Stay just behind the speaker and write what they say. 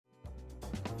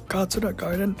Katsura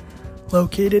Garden,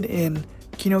 located in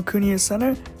Kinokuniya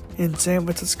Center in San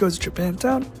Francisco's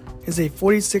Japantown, is a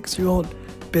 46-year-old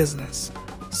business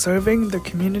serving the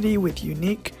community with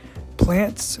unique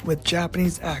plants with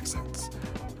Japanese accents.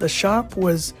 The shop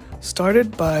was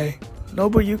started by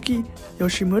Nobuyuki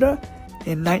Yoshimura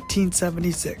in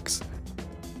 1976.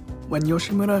 When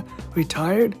Yoshimura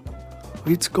retired,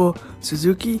 Ritsuko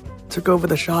Suzuki took over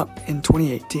the shop in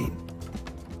 2018.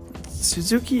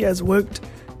 Suzuki has worked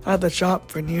at the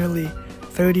shop for nearly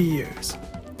 30 years.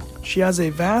 She has a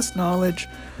vast knowledge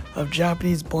of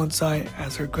Japanese bonsai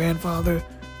as her grandfather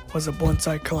was a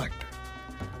bonsai collector.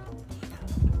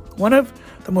 One of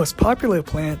the most popular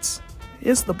plants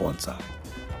is the bonsai.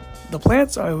 The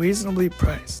plants are reasonably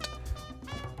priced.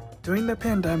 During the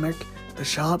pandemic, the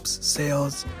shop's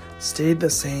sales stayed the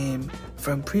same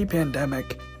from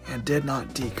pre-pandemic and did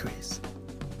not decrease.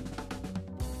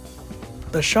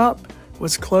 The shop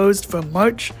was closed from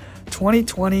March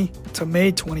 2020 to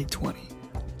May 2020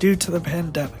 due to the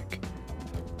pandemic.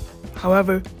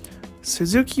 However,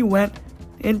 Suzuki went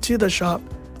into the shop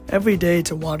every day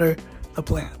to water the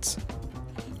plants.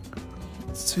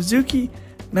 Suzuki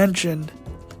mentioned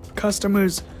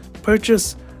customers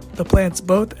purchase the plants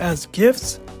both as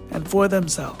gifts and for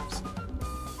themselves.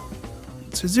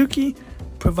 Suzuki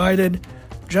provided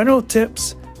general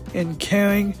tips in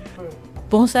caring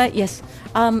bonsai. Yes,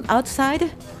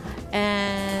 outside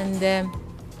and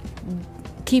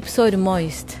keep soil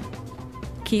moist.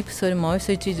 Keep soil moist,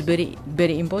 so it is very,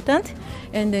 very important,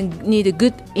 and then need a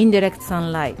good indirect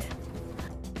sunlight.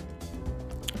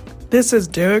 This is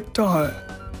Derek Tahara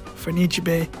for Nichi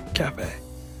Bei Café.